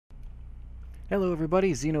Hello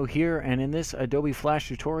everybody, Zeno here, and in this Adobe Flash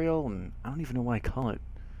tutorial, and I don't even know why I call it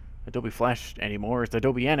Adobe Flash anymore, it's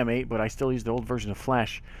Adobe Animate, but I still use the old version of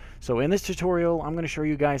Flash. So in this tutorial, I'm going to show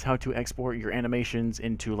you guys how to export your animations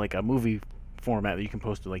into like a movie format that you can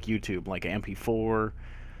post to like YouTube, like an mp4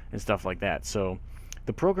 and stuff like that. So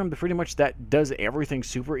the program that pretty much that does everything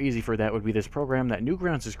super easy for that would be this program that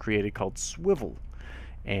Newgrounds has created called Swivel.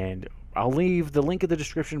 And I'll leave the link in the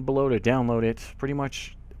description below to download it. Pretty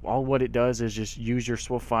much all what it does is just use your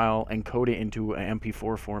Swivel file and code it into an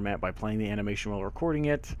mp4 format by playing the animation while recording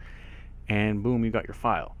it, and boom, you got your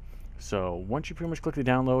file. So once you pretty much click the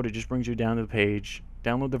download, it just brings you down to the page.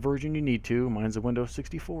 Download the version you need to. Mine's the Windows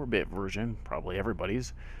 64-bit version, probably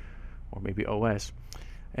everybody's, or maybe OS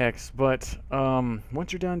X. But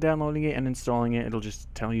once you're done downloading it and installing it, it'll just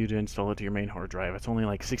tell you to install it to your main hard drive. It's only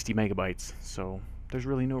like 60 megabytes, so there's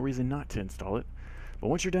really no reason not to install it. But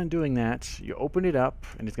once you're done doing that, you open it up,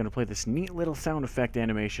 and it's going to play this neat little sound effect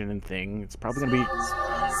animation and thing. It's probably going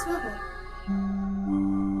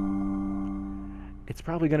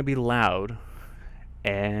to be loud,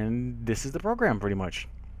 and this is the program pretty much.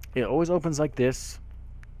 It always opens like this.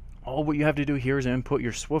 All what you have to do here is input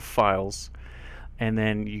your Swivel files, and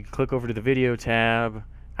then you click over to the video tab,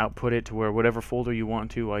 output it to whatever folder you want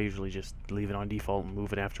to. I usually just leave it on default and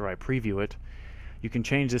move it after I preview it. You can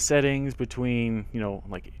change the settings between,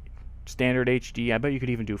 like standard HD. I bet you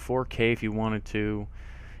could even do 4K if you wanted to.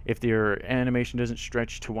 If your animation doesn't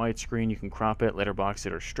stretch to widescreen, you can crop it, letterbox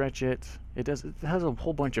it, or stretch it. It has a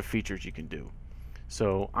whole bunch of features you can do.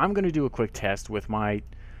 So I'm going to do a quick test with my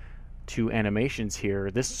two animations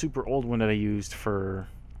here. This super old one that I used for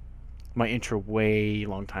my intro way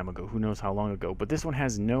long time ago. Who knows how long ago. But this one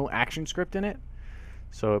has no Actionscript in it.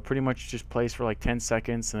 So it pretty much just plays for like 10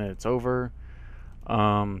 seconds and then it's over.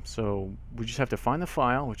 So we just have to find the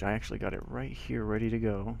file, which I actually got it right here ready to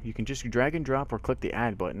go. You can just drag and drop or click the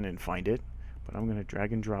add button and find it, but I'm going to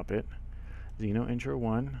drag and drop it. Xeno Intro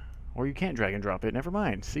 1, or you can't drag and drop it, never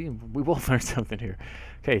mind. See, we both learned something here.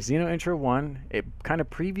 Okay, Xeno Intro 1, it kind of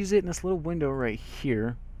previews it in this little window right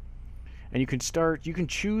here, and you can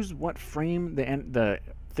choose what frame the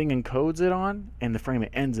thing encodes it on and the frame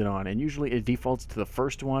it ends it on, and usually it defaults to the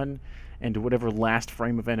first one and to whatever last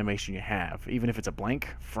frame of animation you have. Even if it's a blank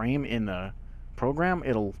frame in the program,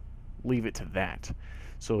 it'll leave it to that.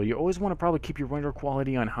 So you always want to probably keep your render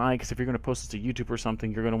quality on high, because if you're going to post this to YouTube or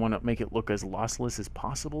something, you're going to want to make it look as lossless as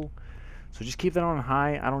possible. So just keep that on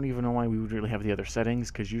high. I don't even know why we would really have the other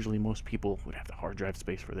settings, because usually most people would have the hard drive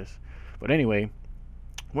space for this. But anyway,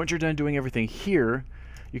 once you're done doing everything here,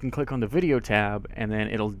 you can click on the video tab, and then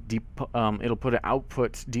it'll put an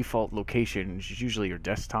output default location, which is usually your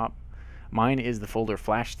desktop. Mine is the folder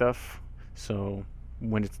Flash stuff, so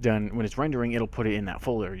when it's rendering, it'll put it in that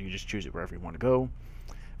folder. You just choose it wherever you want to go.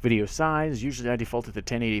 Video size, usually I default it to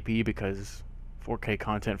 1080p because 4K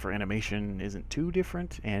content for animation isn't too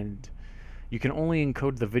different, and you can only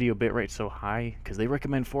encode the video bitrate so high because they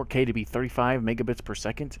recommend 4K to be 35 megabits per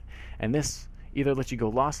second, and this either lets you go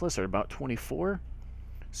lossless or about 24.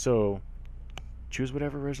 So choose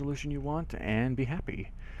whatever resolution you want and be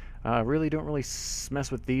happy. Really don't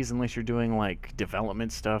mess with these unless you're doing like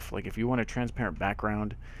development stuff. Like if you want a transparent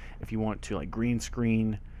background, if you want to like green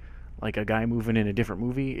screen like a guy moving in a different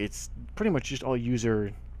movie, it's pretty much just all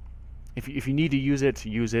user. If you need to use it,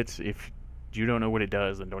 use it. If you don't know what it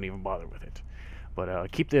does, then don't even bother with it.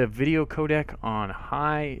 But keep the video codec on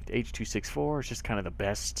high, H.264. It's just kind of the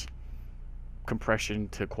best compression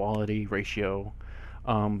to quality ratio.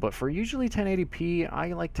 But for usually 1080p,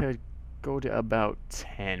 I like to go to about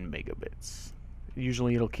 10 megabits.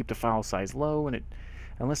 Usually it'll keep the file size low, and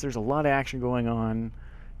unless there's a lot of action going on,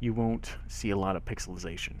 you won't see a lot of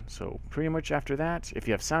pixelization. So pretty much after that, if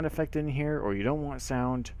you have sound effect in here or you don't want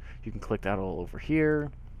sound, you can click that all over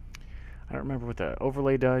here. I don't remember what the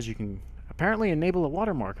overlay does. You can apparently enable a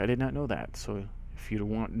watermark. I did not know that. So if you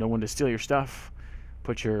don't want no one to steal your stuff,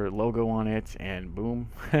 put your logo on it and boom.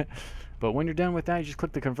 But when you're done with that, you just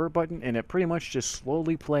click the convert button, and it pretty much just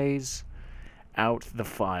slowly plays out the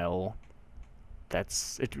file.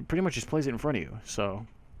 It pretty much just plays it in front of you. So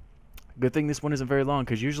good thing this one isn't very long,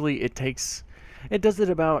 because usually it does it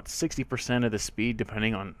about 60% of the speed,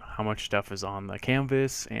 depending on how much stuff is on the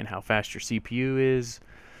canvas and how fast your CPU is.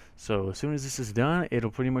 So as soon as this is done,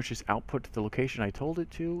 it'll pretty much just output to the location I told it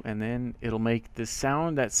to, and then it'll make this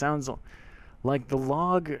sound that sounds like the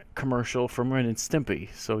log commercial from Ren and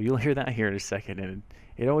Stimpy. So you'll hear that here in a second, and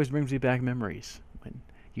it always brings me back memories when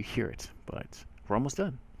you hear it. But we're almost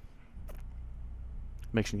done.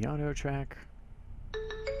 Mixing the audio track.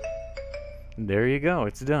 There you go,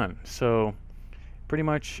 it's done. So pretty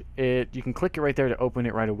much you can click it right there to open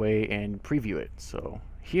it right away and preview it. So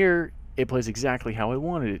here it plays exactly how I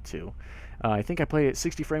wanted it to. I think I played it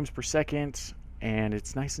 60 frames per second, and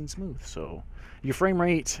it's nice and smooth. So your frame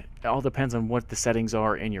rate all depends on what the settings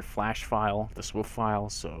are in your flash file, the Swivel file.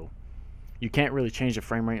 So you can't really change the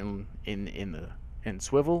frame rate in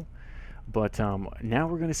Swivel. But now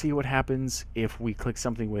we're going to see what happens if we click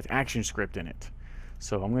something with Actionscript in it.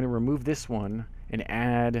 So I'm going to remove this one and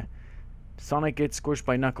add Sonic Gets Squished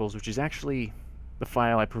by Knuckles, which is actually the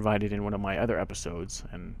file I provided in one of my other episodes,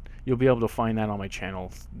 and you'll be able to find that on my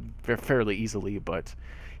channel fairly easily. But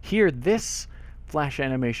here, this flash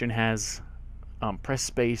animation has press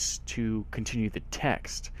space to continue the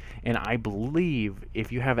text, and I believe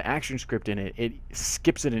if you have Actionscript in it, it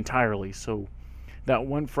skips it entirely. So that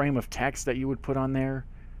one frame of text that you would put on there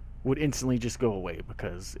would instantly just go away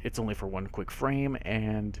because it's only for one quick frame,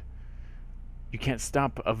 and you can't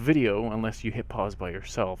stop a video unless you hit pause by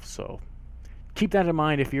yourself. So keep that in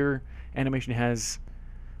mind. If your animation has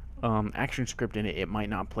Actionscript in it, it might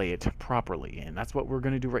not play it properly, and that's what we're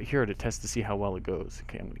going to do right here to test to see how well it goes.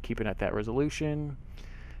 Okay, I'm going to keep it at that resolution,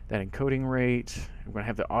 that encoding rate. I'm going to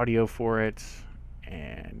have the audio for it,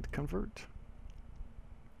 and convert.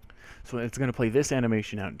 So it's going to play this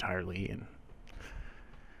animation out entirely, and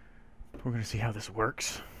we're going to see how this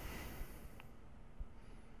works.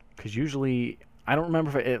 Because usually, I don't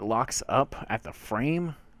remember if it locks up at the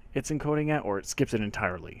frame it's encoding at, or it skips it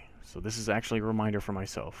entirely. So this is actually a reminder for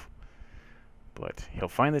myself. But he'll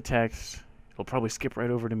find the text, he'll probably skip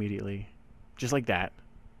right over it immediately, just like that.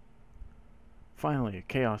 Finally, a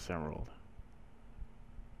Chaos Emerald.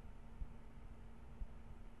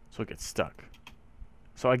 So it gets stuck.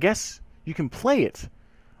 So I guess you can play it.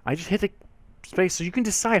 I just hit the space, so you can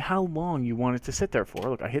decide how long you want it to sit there for.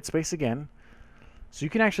 Look, I hit space again. So you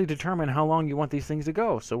can actually determine how long you want these things to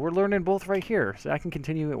go. So we're learning both right here. So I can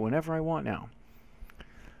continue it whenever I want now.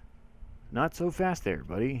 Not so fast there,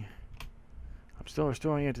 buddy. I'm still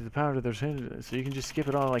restoring it to the powder. So you can just skip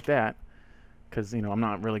it all like that. Because, you know, I'm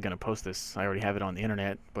not really going to post this. I already have it on the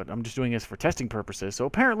internet. But I'm just doing this for testing purposes. So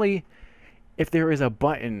apparently, if there is a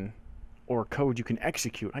button or code you can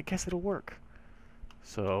execute, I guess it'll work.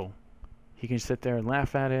 So he can sit there and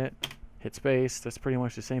laugh at it. Hit space. That's pretty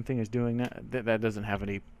much the same thing as doing that. That doesn't have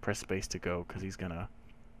any press space to go because he's going to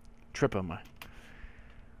trip him.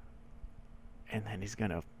 And then he's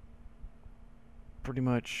going to pretty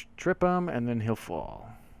much trip him, and then he'll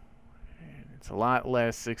fall. And it's a lot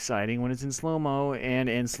less exciting when it's in slow-mo and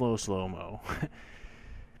in slow-mo.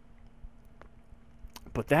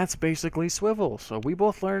 But that's basically Swivel. So we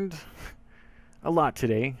both learned a lot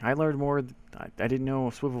today. I learned more. I didn't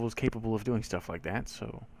know Swivel was capable of doing stuff like that,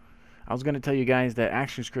 so I was going to tell you guys that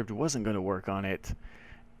Actionscript wasn't going to work on it,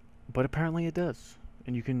 but apparently it does,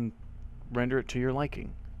 and you can render it to your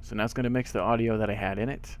liking. So now it's going to mix the audio that I had in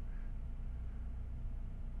it.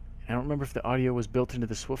 I don't remember if the audio was built into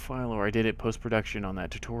the Swift file or I did it post-production on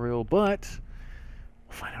that tutorial, but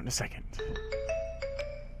we'll find out in a second.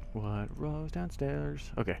 What rose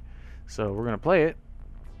downstairs? Okay, so we're going to play it.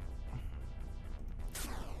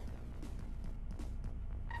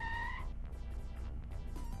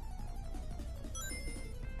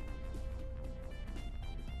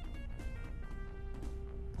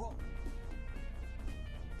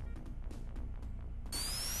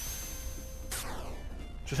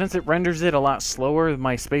 So since it renders it a lot slower,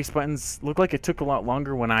 my space buttons look like it took a lot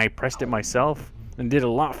longer when I pressed it myself, and did a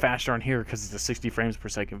lot faster on here because it's a 60 frames per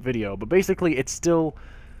second video. But basically, it's still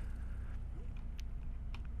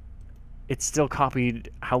copied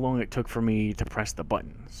how long it took for me to press the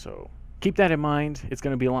button. So keep that in mind. It's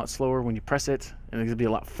going to be a lot slower when you press it, and it's going to be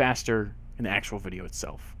a lot faster in the actual video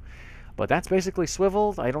itself. But that's basically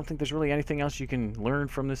Swivel. I don't think there's really anything else you can learn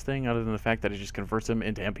from this thing other than the fact that it just converts them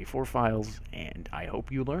into mp4 files, and I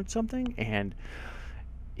hope you learned something. And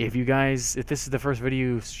if this is the first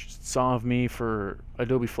video you saw of me for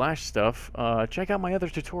Adobe Flash stuff, check out my other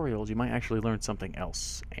tutorials. You might actually learn something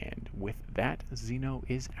else. And with that, Xeno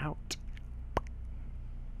is out.